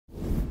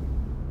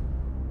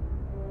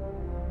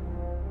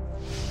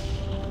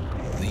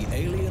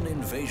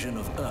invasion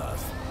of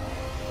Earth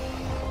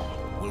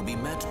will be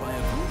met by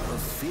a group of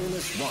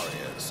fearless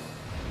warriors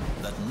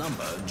that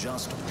number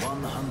just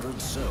 100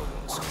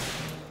 souls.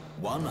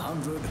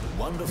 100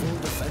 wonderful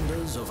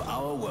defenders of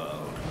our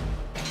world.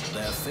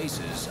 Their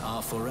faces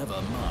are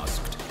forever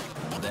masked.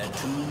 Their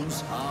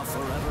tombs are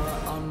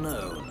forever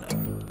unknown.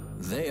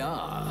 They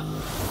are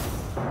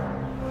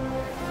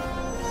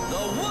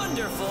the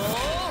wonderful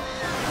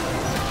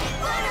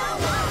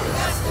 101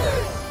 Master!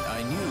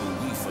 I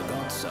knew we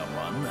forgot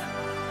someone.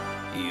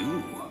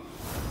 You.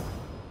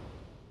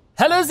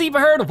 Hello Zebra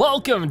Herd,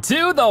 welcome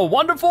to the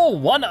wonderful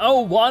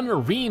 101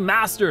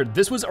 Remastered.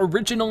 This was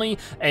originally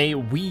a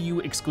Wii U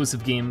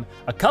exclusive game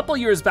a couple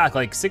years back,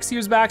 like 6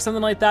 years back,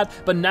 something like that,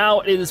 but now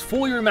it is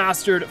fully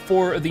remastered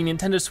for the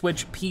Nintendo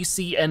Switch,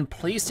 PC, and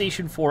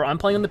PlayStation 4. I'm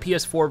playing on the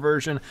PS4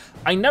 version.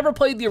 I never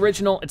played the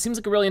original. It seems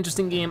like a really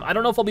interesting game. I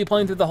don't know if I'll be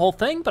playing through the whole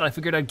thing, but I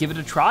figured I'd give it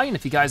a try, and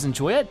if you guys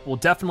enjoy it, we'll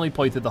definitely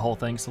play through the whole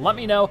thing. So let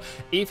me know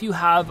if you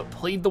have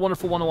played the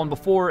wonderful 101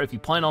 before, if you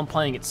plan on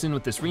playing it soon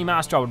with this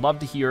remaster. I would love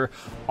to hear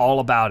all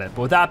about it.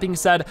 But with that being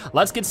said,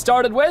 let's get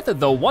started with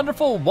the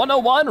wonderful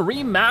 101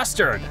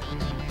 Remastered.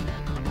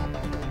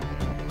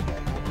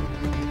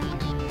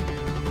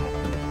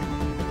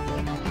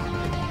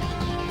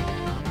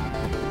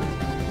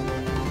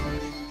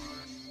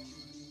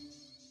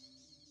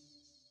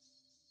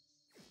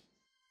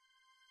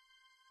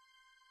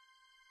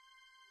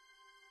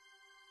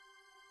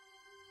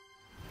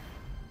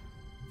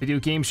 Video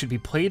games should be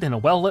played in a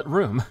well-lit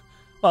room.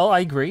 Well,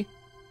 I agree.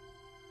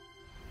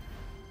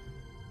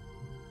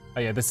 Oh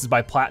yeah, this is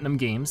by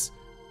PlatinumGames.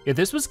 Yeah,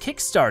 this was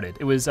kickstarted.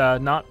 It was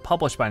not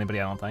published by anybody,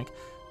 I don't think,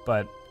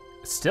 but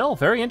still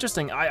very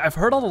interesting. I've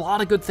heard a lot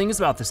of good things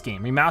about this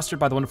game. Remastered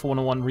by the wonderful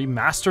 101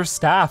 Remaster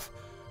staff.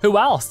 Who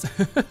else?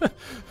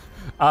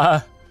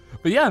 But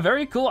yeah,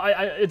 very cool.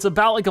 It's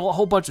about like a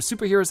whole bunch of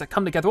superheroes that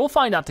come together. We'll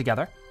find out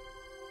together.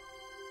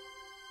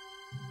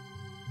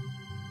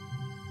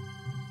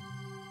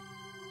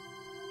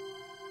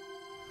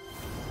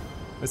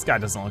 This guy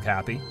doesn't look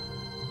happy.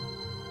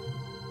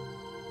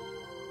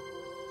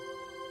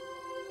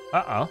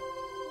 Uh-oh.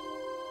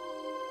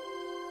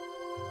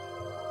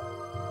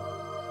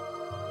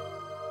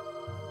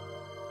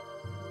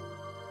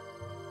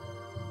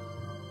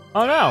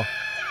 Oh no.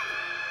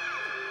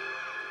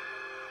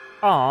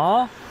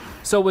 Aw.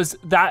 So was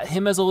that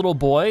him as a little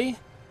boy?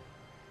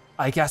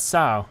 I guess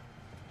so.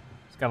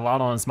 He's got a lot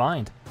on his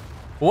mind.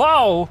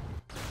 Whoa!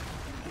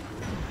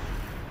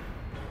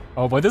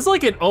 Oh boy, this is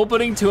like an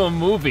opening to a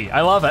movie.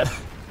 I love it.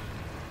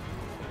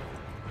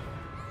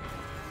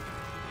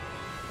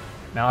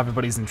 Now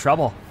everybody's in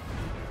trouble.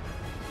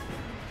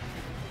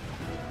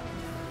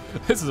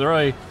 This is a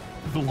really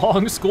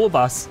long school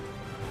bus.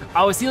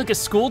 Oh, is he like a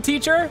school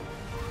teacher?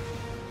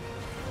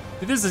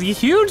 This is a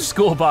huge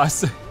school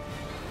bus.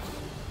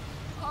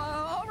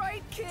 All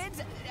right,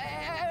 kids,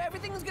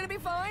 everything's gonna be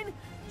fine.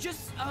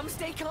 Just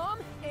stay calm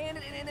and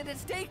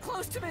stay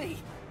close to me.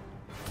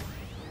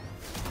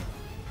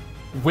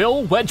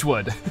 Will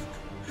Wedgwood.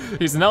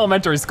 He's an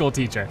elementary school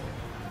teacher.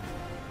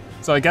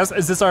 So I guess,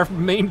 is this our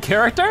main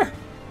character?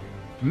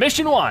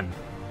 Mission 1.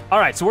 All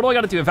right, so what do I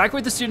gotta do?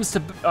 Evacuate the students to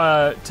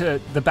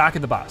the back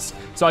of the bus.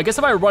 So I guess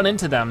if I run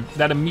into them,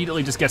 that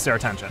immediately just gets their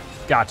attention.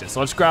 Gotcha,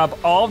 so let's grab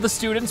all of the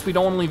students. We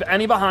don't wanna leave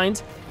any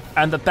behind,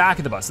 and the back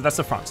of the bus, so that's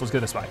the front, so let's go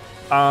this way.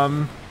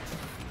 Do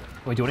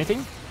we do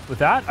anything with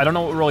that? I don't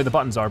know what really the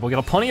buttons are, but we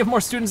got plenty of more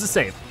students to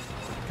save.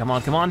 Come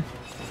on, come on.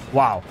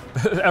 Wow,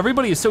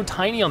 everybody is so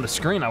tiny on the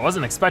screen. I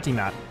wasn't expecting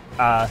that.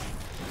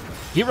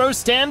 Heroes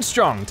stand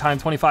strong, time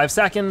 25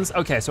 seconds.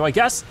 Okay, so I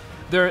guess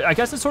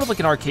it's sort of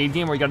like an arcade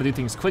game where you gotta do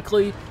things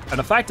quickly and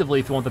effectively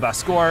if you want the best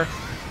score.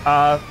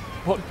 Well,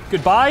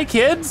 goodbye,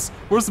 kids.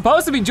 We're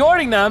supposed to be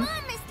joining them. Come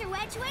on, Mr.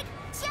 Wedgwood,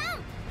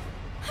 jump!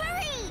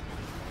 Hurry!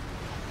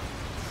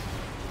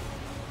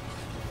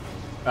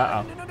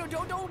 Uh-oh.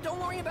 No, don't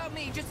worry about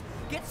me. Just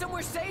get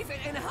somewhere safe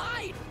and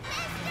hide.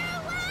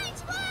 Mr.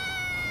 Wedgwood!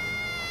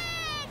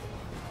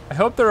 I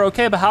hope they're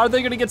okay, but how are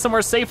they gonna get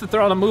somewhere safe if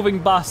they're on a moving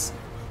bus?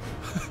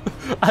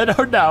 I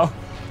don't know.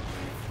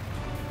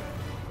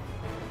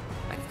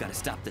 I've got to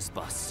stop this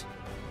bus,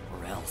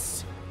 or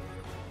else.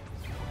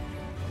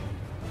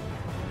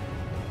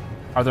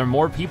 Are there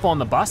more people on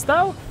the bus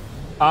though?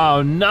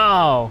 Oh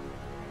no.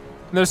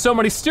 There's so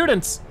many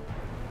students.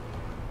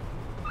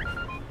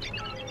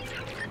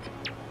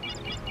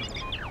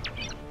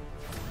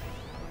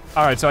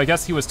 All right, so I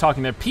guess he was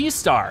talking to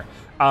P-Star,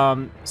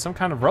 some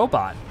kind of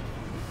robot.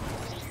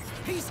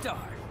 P-Star.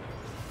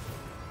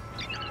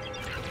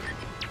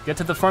 Get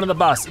to the front of the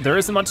bus. There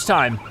isn't much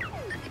time.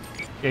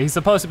 Yeah, he's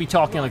supposed to be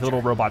talking like a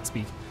little robot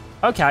speak.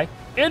 Okay,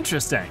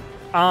 interesting.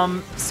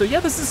 So yeah,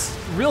 this is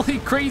really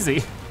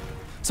crazy.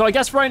 So I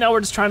guess right now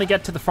we're just trying to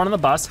get to the front of the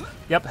bus.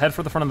 Yep, head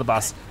for the front of the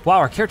bus. Wow,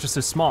 our character's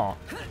so small.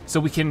 So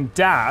we can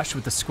dash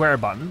with the square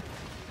button,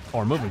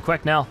 or moving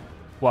quick now.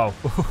 Whoa,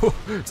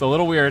 it's a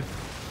little weird.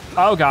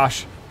 Oh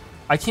gosh,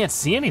 I can't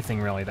see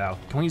anything really though.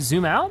 Can we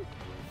zoom out?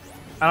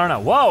 I don't know.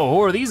 Whoa,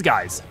 who are these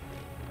guys?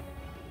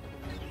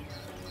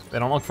 They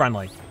don't look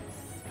friendly.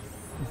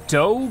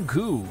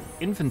 Dogu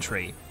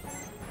Infantry.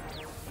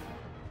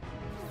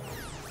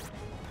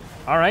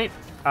 All right,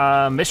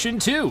 mission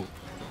 2.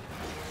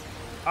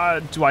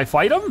 Do I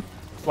fight him?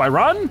 Do I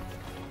run?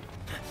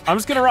 I'm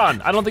just gonna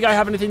run. I don't think I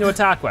have anything to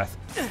attack with.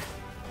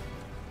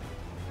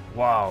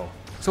 Wow.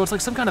 So it's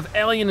like some kind of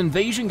alien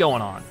invasion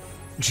going on.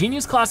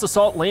 Genius class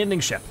assault landing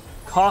ship.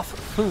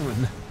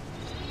 Kof-Foon.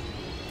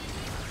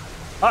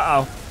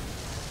 Uh-oh.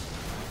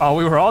 Oh,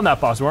 we were on that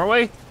bus, weren't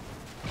we?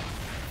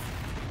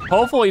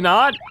 Hopefully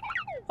not.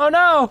 Oh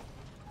no.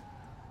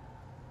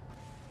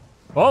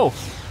 Oh.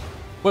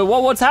 Wait,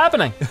 what's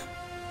happening?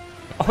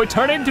 Oh, we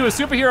turned into a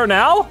superhero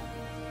now?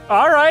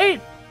 All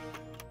right.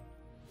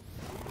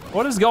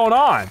 What is going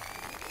on?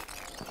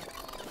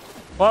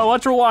 Well,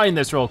 let's rewind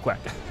this real quick.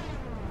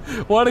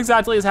 What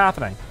exactly is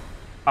happening?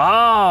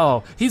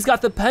 Oh, he's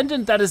got the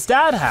pendant that his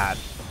dad had,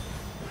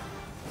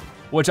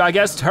 which I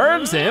guess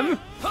turns him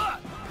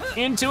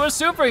into a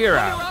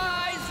superhero.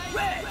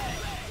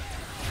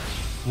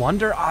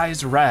 Wonder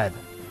Eyes Red.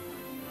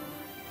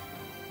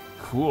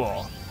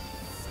 Cool.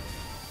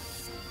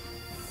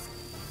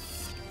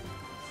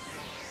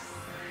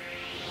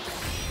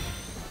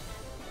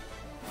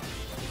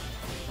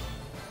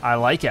 I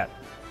like it.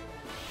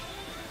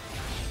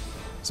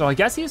 So I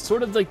guess he's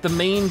sort of like the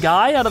main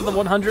guy out of the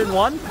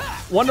 101.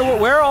 Wonder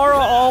where are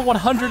all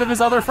 100 of his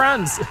other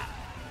friends?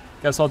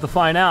 Guess I'll have to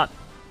find out.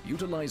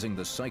 Utilizing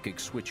the psychic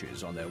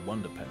switches on their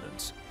wonder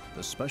pendants,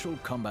 the special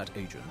combat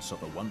agents of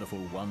the wonderful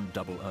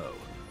 100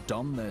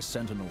 don their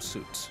sentinel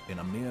suits in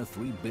a mere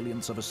 3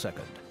 billionths of a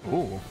second.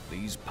 Ooh.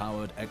 These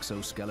powered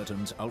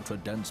exoskeletons'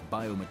 ultra-dense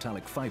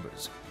biometallic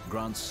fibers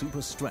grant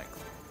super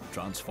strength,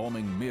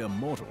 transforming mere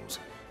mortals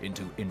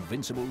into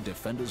invincible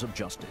defenders of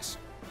justice.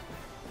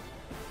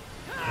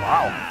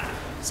 Wow,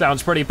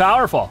 sounds pretty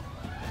powerful.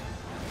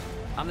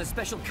 I'm the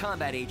Special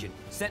Combat Agent,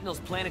 Sentinel's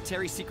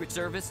Planetary Secret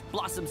Service,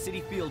 Blossom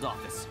City Field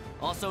Office,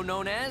 also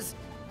known as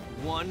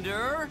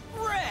Wonder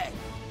Red.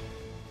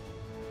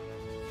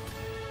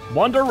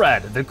 Wonder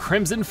Red, the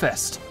Crimson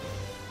Fist.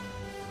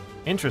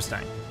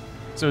 Interesting.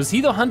 So is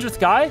he the 100th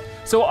guy?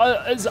 So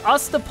is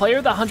us the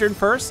player the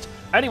 101st?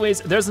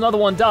 Anyways, there's another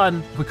one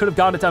done. We could have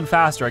gotten it done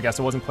faster, I guess.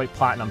 It wasn't quite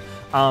platinum.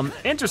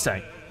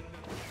 Interesting.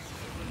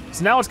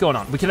 So now what's going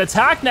on? We can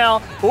attack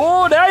now.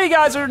 Oh, now you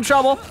guys are in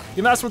trouble.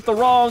 You messed with the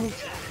wrong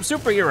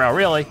superhero,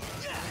 really.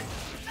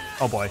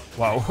 Oh boy,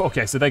 wow,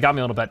 okay, so they got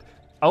me a little bit.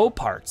 O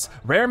parts,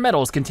 rare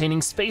metals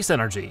containing space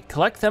energy.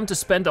 Collect them to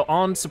spend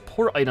on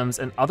support items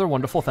and other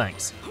wonderful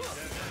things.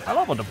 I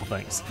love wonderful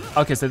things.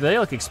 Okay, so they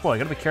like explode, I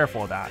gotta be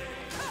careful of that.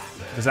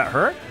 Does that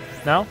hurt?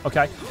 No,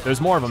 okay,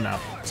 there's more of them now.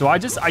 So I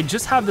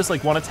just have this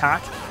like one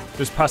attack,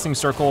 just pressing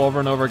circle over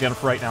and over again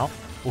for right now.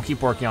 We'll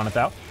keep working on it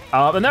though.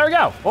 And there we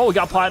go. Oh, we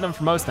got platinum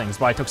for most things,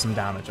 but I took some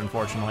damage,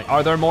 unfortunately.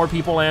 Are there more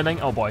people landing?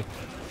 Oh boy,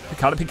 I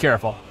gotta be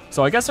careful.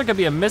 So I guess there could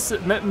be a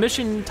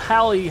mission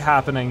tally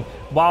happening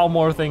while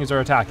more things are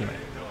attacking me.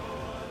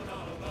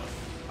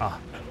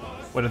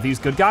 What are these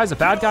good guys or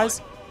bad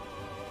guys?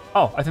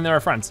 Oh, I think they're our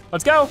friends.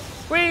 Let's go,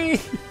 whee!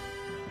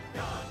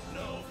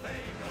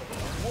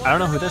 I don't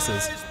know who this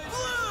is.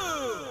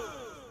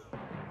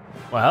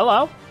 Well,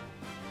 hello.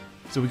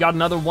 So we got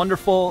another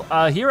wonderful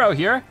hero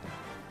here.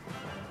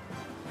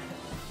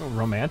 Oh,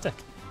 romantic.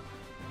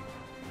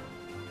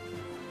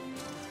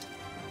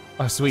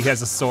 Oh, so he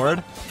has a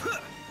sword.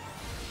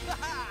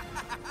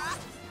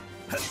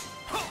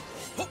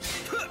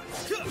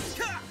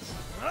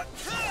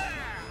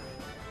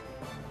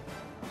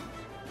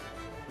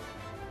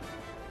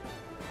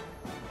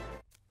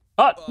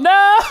 Oh,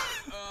 no!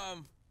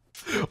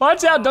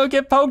 Watch out, don't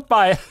get poked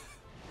by it.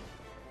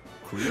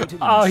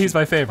 Oh, he's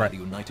my favorite. By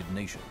the United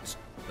Nations,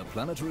 the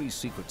Planetary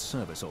Secret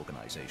Service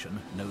organization,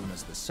 known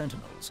as the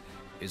Sentinels,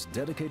 is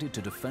dedicated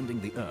to defending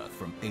the Earth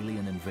from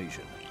alien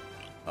invasion.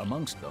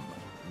 Amongst them,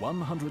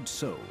 100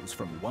 souls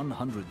from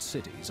 100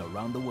 cities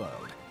around the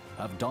world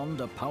have donned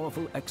a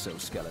powerful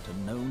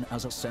exoskeleton known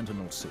as a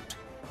Sentinel suit,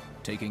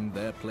 taking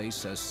their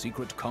place as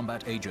secret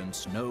combat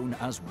agents known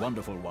as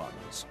Wonderful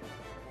Ones.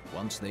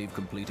 Once they've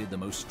completed the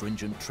most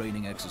stringent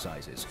training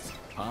exercises,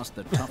 passed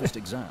the toughest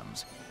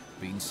exams,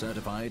 been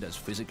certified as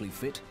physically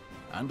fit,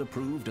 and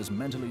approved as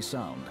mentally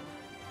sound,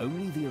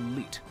 only the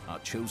elite are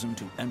chosen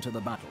to enter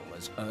the battle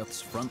as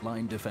Earth's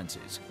frontline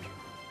defenses.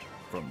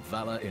 From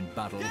valor in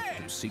battle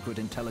to secret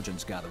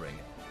intelligence gathering,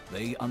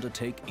 they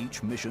undertake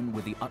each mission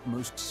with the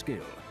utmost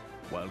skill,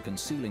 while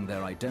concealing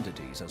their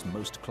identities as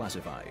most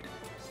classified.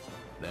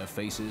 Their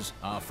faces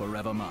are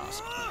forever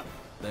masked.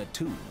 Their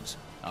tombs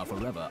are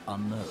forever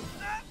unknown.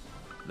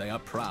 They are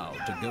proud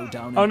to go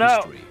down in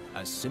history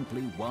as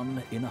simply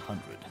 1 in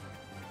 100.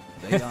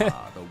 They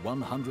are the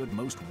 100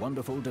 most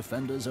wonderful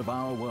defenders of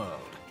our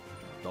world.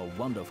 The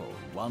wonderful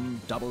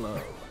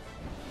 100.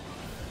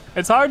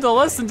 It's hard to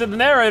listen to the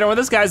narrator when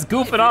this guy's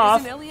goofing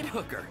off. Elliot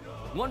Hooker,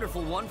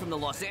 Wonderful One from the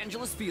Los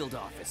Angeles Field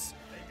Office,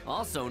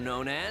 also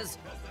known as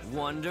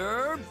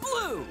Wonder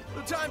Blue.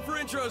 No time for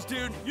intros,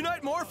 dude.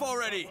 Unite Morph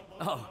already.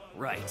 Oh,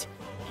 right.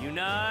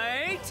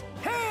 Unite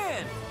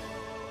Hand.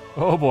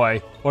 Oh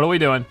boy, what are we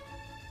doing?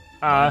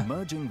 By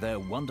merging their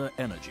wonder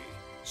energy,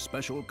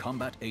 special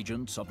combat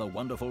agents of the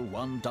wonderful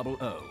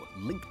 100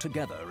 link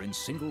together in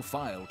single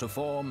file to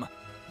form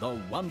the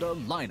Wonder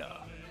Liner.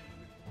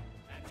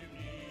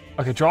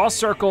 Okay, draw a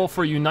circle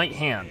for Unite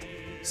Hand.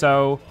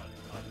 So,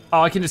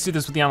 oh, I can just do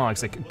this with the analog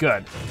stick,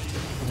 good.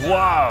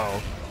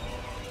 Whoa,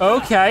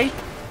 okay.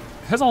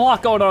 There's a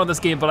lot going on in this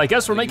game, but I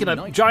guess we're making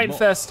a giant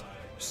fist.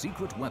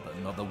 Secret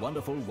weapon of the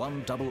wonderful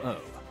 100,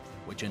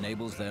 which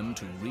enables them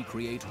to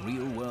recreate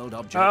real-world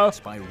objects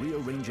by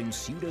rearranging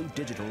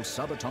pseudo-digital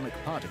subatomic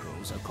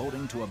particles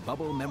according to a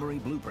bubble memory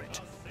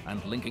blueprint,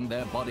 and linking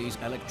their bodies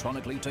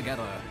electronically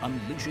together,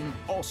 unleashing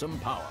awesome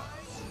power.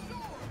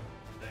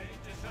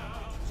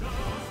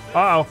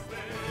 Uh-oh,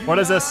 what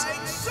is this?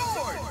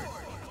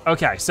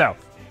 Okay, so,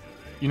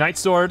 Unite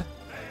Sword.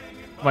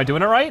 Am I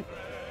doing it right?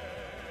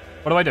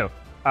 What do I do?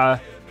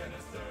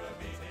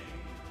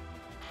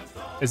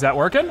 Is that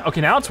working?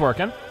 Okay, now it's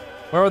working.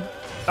 Where were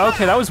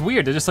okay, that was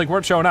weird. They just like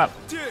weren't showing up.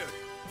 Dude,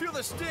 feel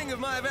the sting of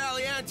my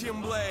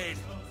Valiantium blade.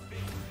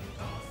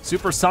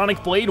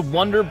 Supersonic Blade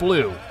Wonder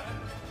Blue.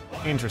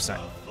 Interesting.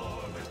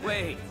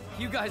 Wait,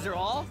 you guys are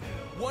all?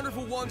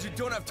 Wonderful ones who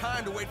don't have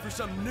time to wait for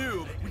some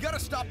noob. We gotta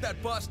stop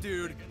that bus,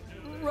 dude.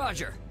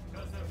 Roger.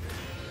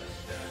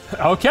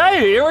 Okay,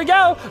 here we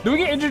go. Do we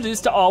get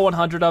introduced to all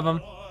 100 of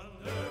them?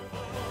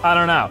 I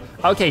don't know.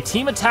 Okay,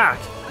 team attack.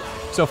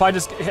 So if I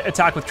just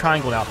attack with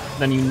triangle now,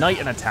 then unite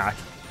and attack.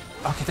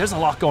 Okay, there's a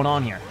lot going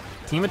on here.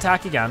 Team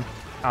attack again.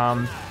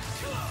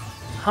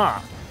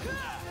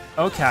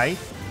 Okay,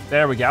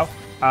 there we go.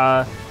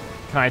 Can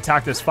I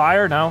attack this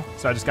fire? No,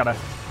 so I just gotta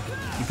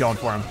keep going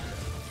for him.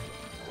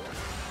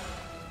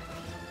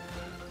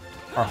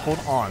 Or hold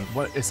on,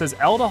 what, it says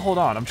L to hold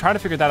on. I'm trying to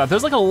figure that out.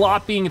 There's like a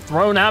lot being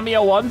thrown at me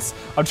at once.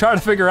 I'm trying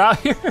to figure out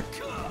here.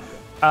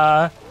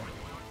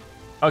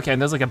 Okay,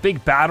 and there's like a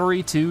big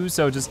battery too,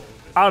 so just,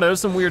 I don't know, there's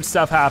some weird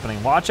stuff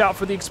happening. Watch out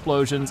for the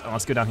explosions. And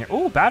let's go down here.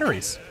 Oh,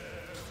 batteries,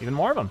 even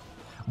more of them.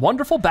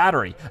 Wonderful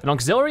battery, an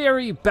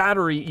auxiliary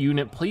battery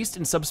unit placed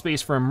in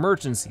subspace for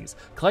emergencies.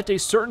 Collect a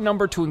certain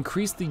number to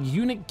increase the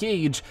unit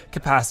gauge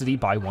capacity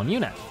by 1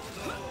 unit.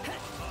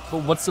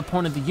 But what's the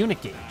point of the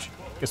unit gauge?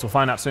 Guess we'll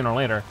find out sooner or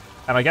later.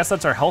 And I guess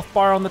that's our health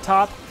bar on the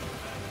top.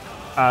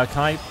 Can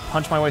I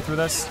punch my way through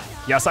this?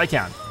 Yes, I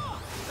can.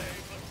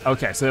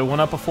 Okay, so it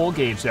went up a full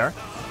gauge there.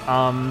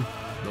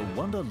 The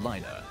Wonder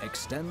Liner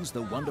extends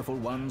the Wonderful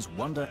One's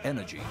wonder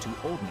energy to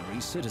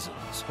ordinary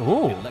citizens,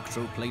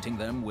 electroplating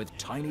them with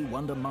tiny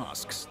wonder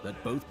masks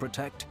that both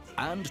protect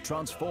and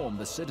transform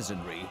the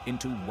citizenry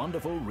into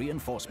wonderful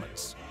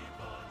reinforcements.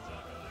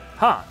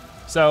 Huh,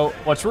 so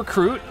let's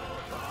recruit.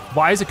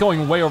 Why is it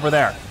going way over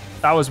there?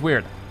 That was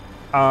weird.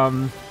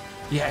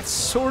 Yeah, it's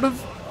sort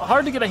of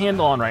hard to get a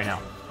handle on right now.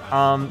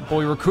 But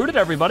we recruited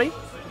everybody.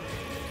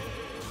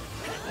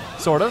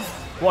 Sort of.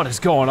 What is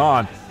going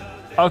on?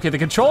 Okay, the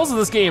controls of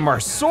this game are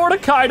sort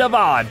of kind of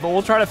odd, but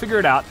we'll try to figure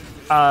it out.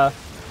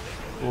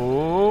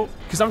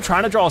 Because I'm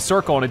trying to draw a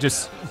circle and it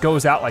just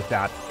goes out like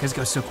that, because it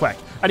goes so quick.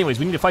 Anyways,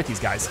 we need to fight these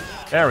guys.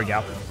 There we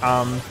go.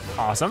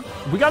 Awesome.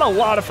 We got a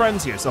lot of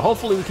friends here, so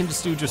hopefully we can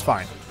just do just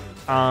fine.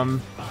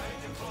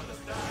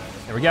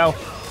 There we go.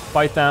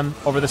 Fight them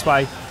over this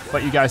way.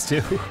 Fight you guys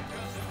too.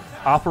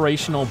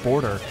 Operational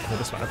border. Over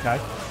this way,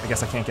 okay. I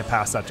guess I can't get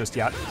past that just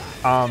yet.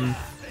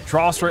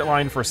 Draw a straight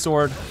line for a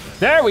sword.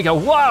 There we go,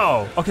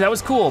 whoa! Okay, that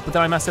was cool, but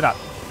then I messed it up.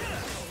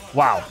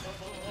 Wow.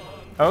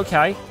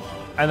 Okay,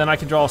 and then I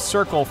can draw a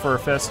circle for a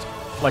fist,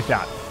 like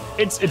that.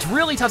 It's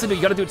really tough to do,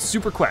 you gotta do it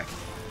super quick.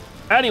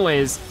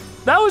 Anyways,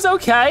 that was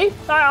okay,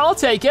 I'll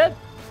take it.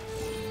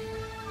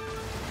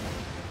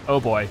 Oh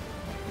boy.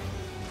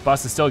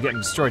 Bus is still getting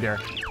destroyed here.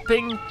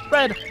 Ping,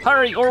 red,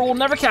 hurry, or we'll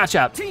never catch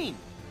up. Team,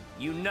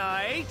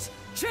 unite,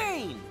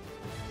 chain.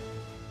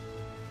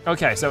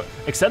 Okay, so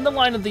extend the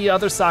line of the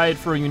other side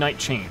for a unite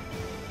chain.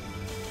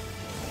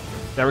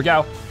 There we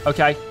go.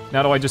 Okay,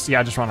 now do I just,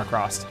 yeah, just run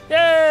across.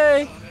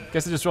 Yay!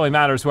 Guess it just really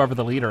matters whoever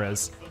the leader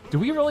is. Do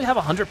we really have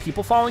 100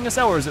 people following us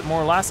out, or is it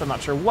more or less? I'm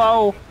not sure.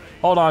 Whoa,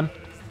 hold on.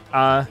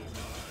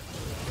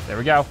 There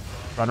we go.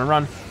 Run and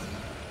run.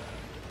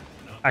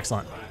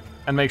 Excellent.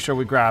 And make sure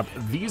we grab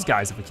these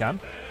guys if we can.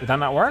 Did that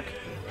not work?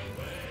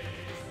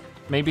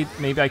 Maybe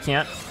I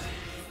can't.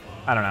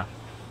 I don't know.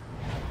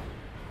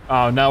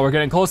 Oh no, we're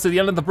getting close to the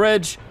end of the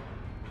bridge.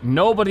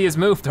 Nobody has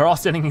moved, they're all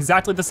standing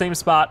exactly the same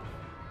spot.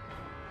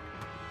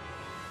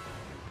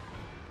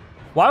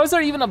 Why was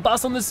there even a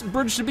bus on this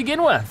bridge to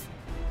begin with?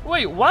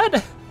 Wait,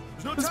 what?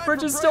 This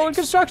bridge is still in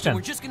construction.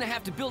 We're just gonna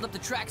have to build up the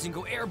tracks and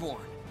go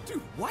airborne.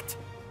 Dude, what?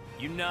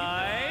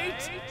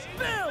 Unite,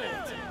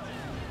 build!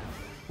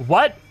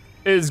 What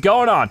is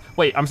going on?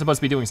 Wait, I'm supposed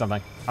to be doing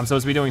something. I'm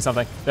supposed to be doing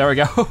something. There we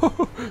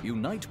go.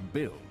 Unite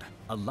Build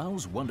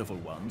allows Wonderful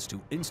Ones to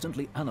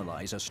instantly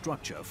analyze a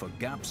structure for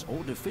gaps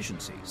or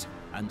deficiencies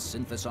and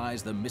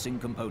synthesize the missing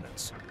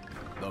components.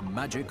 The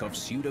magic of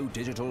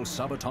pseudo-digital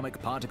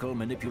subatomic particle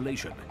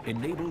manipulation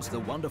enables the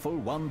Wonderful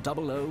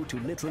 100 to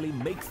literally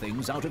make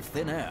things out of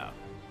thin air.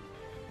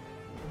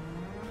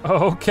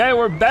 Okay,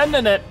 we're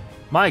bending it.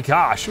 My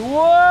gosh,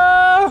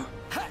 whoa!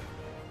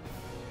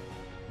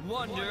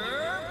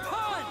 Wonder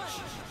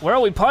punch! Where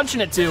are we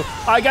punching it to?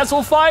 I guess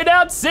we'll find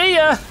out, see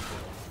ya!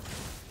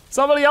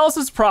 Somebody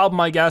else's problem,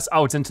 I guess.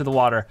 Oh, it's into the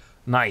water,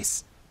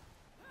 nice.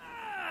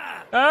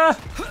 Ah,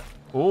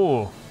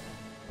 ooh.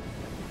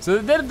 So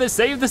they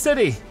saved the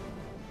city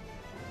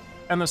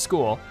and the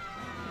school.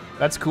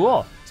 That's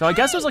cool. So I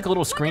guess there's like a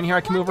little screen here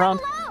I can move around.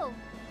 Hello.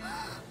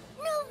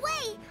 No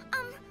way.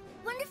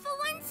 Wonderful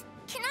ones,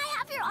 can I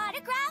have your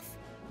autograph?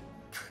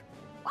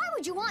 Why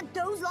would you want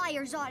those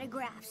liars'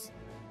 autographs?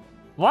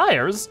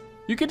 Liars?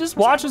 You could just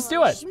watch us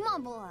do it.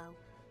 Schmumble.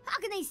 How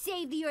can they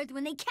save the Earth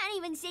when they can't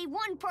even save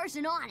one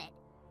person on it?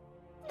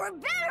 We're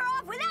better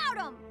off without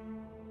them.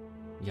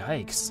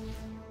 Yikes.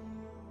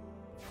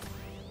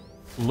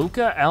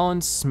 Luca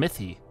Allen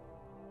Smithy.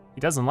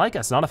 He doesn't like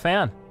us, not a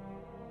fan.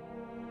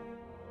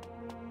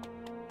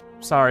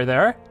 Sorry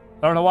there.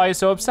 I don't know why he's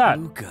so upset.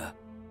 Luca.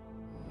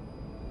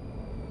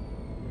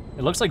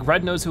 It looks like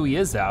Red knows who he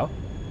is though.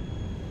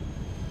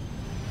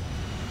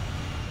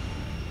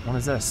 What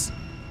is this?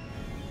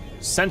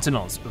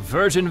 Sentinels,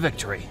 Virgin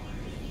Victory.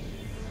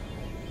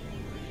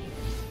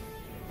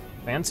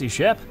 Fancy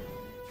ship.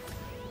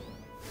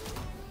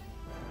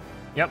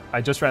 Yep,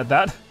 I just read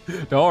that.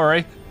 Don't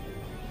worry.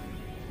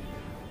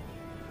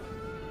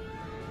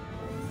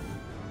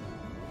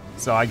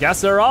 So I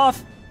guess they're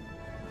off.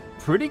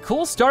 Pretty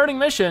cool starting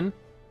mission.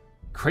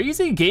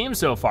 Crazy game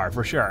so far,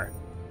 for sure.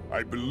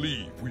 I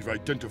believe we've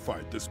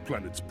identified this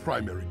planet's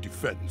primary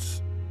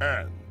defense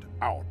and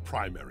our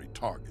primary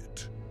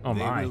target. Oh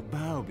my. They will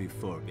bow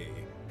before me,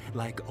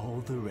 like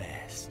all the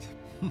rest.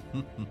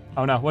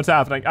 Oh no, what's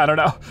happening? I don't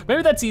know.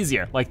 Maybe that's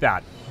easier, like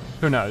that.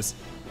 Who knows?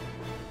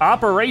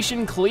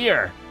 Operation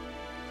Clear.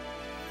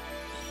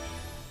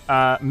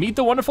 Meet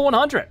the Wonderful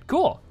 100,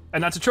 cool.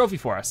 And that's a trophy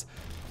for us.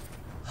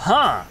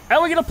 Huh,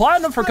 and we get a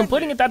platinum for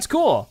completing it, that's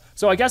cool.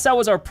 So I guess that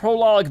was our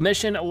prologue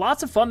mission.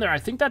 Lots of fun there. I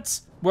think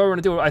that's what we're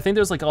gonna do. I think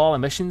there's like a lot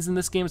of missions in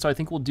this game, so I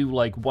think we'll do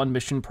like one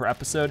mission per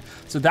episode.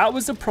 So that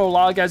was the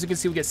prologue. As you can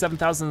see, we get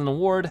 7,000 in an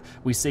award.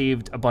 We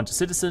saved a bunch of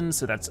citizens,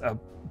 so that's a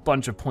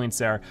bunch of points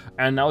there.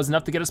 And that was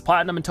enough to get us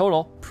platinum in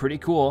total. Pretty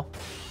cool.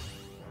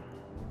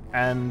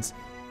 And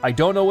I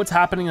don't know what's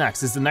happening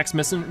next. Is the next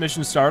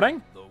mission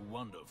starting? The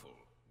Wonderful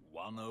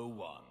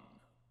 101.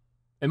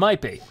 It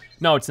might be.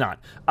 No, it's not.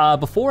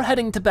 Before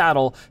heading to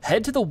battle,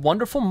 head to the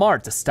Wonderful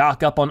Mart to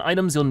stock up on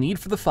items you'll need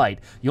for the fight.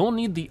 You'll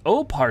need the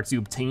O parts you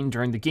obtain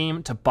during the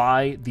game to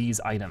buy these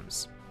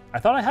items. I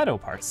thought I had O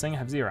parts, saying I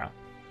have 0.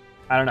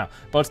 I don't know,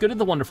 but let's go to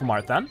the Wonderful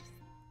Mart then.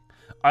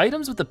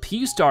 Items with the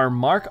P star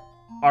mark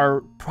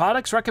are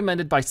products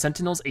recommended by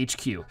Sentinels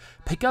HQ.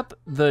 Pick up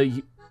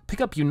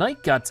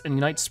Unite Guts and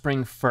Unite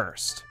Spring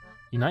first.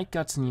 Unite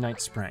Guts and Unite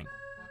Spring.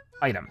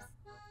 Item.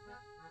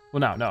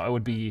 Well, no, it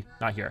would be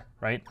not here,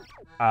 right?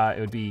 It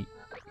would be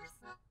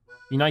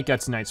Unite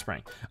Guts, Unite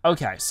Spring.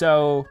 Okay,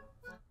 so,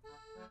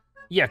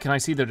 yeah, can I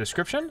see the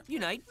description?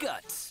 Unite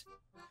Guts.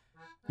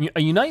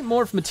 A Unite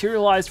morph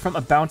materialized from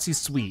a bouncy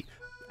suite.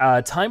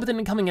 Time with an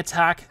incoming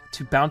attack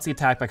to bounce the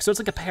attack back. So it's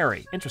like a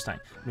parry, interesting.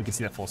 We can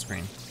see that full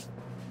screen.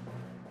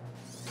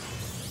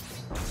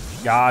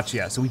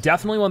 Gotcha, so we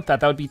definitely want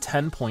that. That would be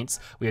 10 points.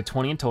 We had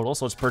 20 in total,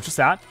 so let's purchase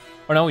that.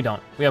 Or no, we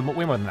don't. We have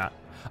way more than that.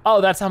 Oh,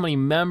 that's how many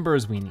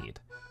members we need.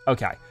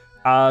 Okay,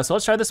 so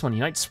let's try this one,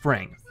 Unite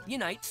Spring.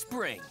 Unite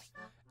Spring.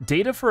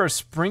 Data for a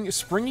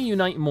springy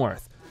Unite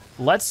morph.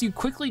 Lets you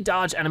quickly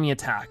dodge enemy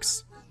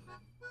attacks.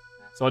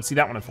 So let's see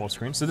that one in full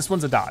screen. So this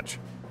one's a dodge.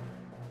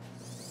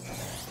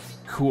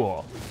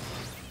 Cool.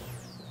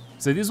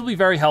 So these will be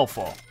very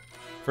helpful,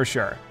 for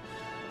sure.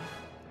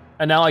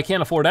 And now I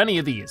can't afford any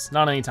of these.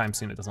 Not anytime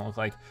soon, it doesn't look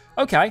like.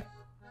 Okay.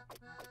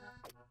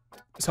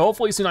 So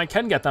hopefully soon I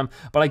can get them,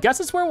 but I guess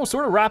that's where we'll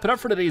sort of wrap it up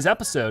for today's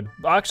episode.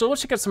 Actually,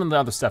 let's check out some of the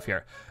other stuff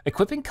here.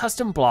 Equipping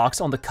custom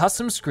blocks on the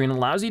custom screen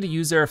allows you to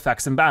use their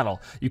effects in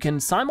battle. You can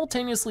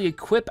simultaneously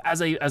equip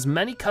as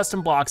many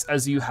custom blocks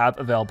as you have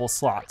available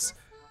slots.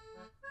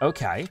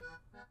 Okay.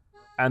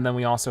 And then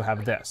we also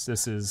have this.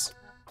 This is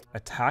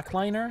Attack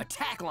Liner?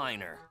 Attack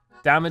Liner.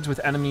 Damage with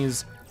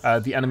enemies,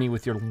 the enemy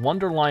with your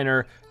Wonder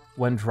Liner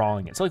when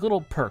drawing it. So like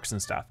little perks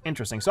and stuff.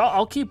 Interesting. So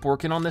I'll keep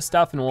working on this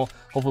stuff and we'll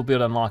hopefully be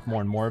able to unlock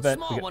more and more of it.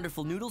 Small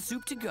wonderful noodle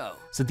soup to go.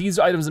 So these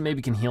are items that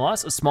maybe can heal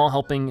us. A small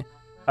helping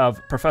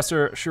of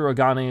Professor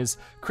Shirogane's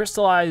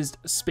crystallized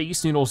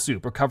space noodle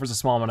soup recovers a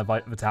small amount of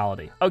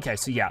vitality. Okay,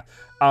 so yeah.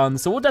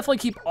 So we'll definitely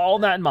keep all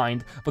that in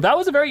mind. But that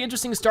was a very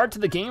interesting start to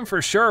the game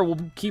for sure. We'll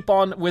keep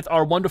on with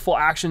our wonderful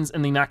actions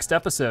in the next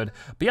episode.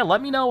 But yeah,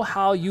 let me know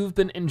how you've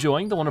been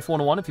enjoying the Wonderful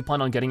 101 if you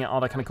plan on getting it, all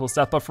that kind of cool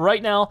stuff. But for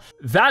right now,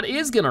 that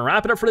is gonna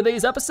wrap it up for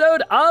today's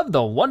episode of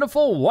the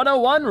Wonderful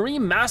 101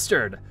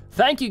 Remastered.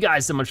 Thank you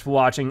guys so much for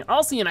watching.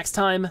 I'll see you next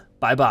time.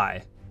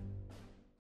 Bye-bye.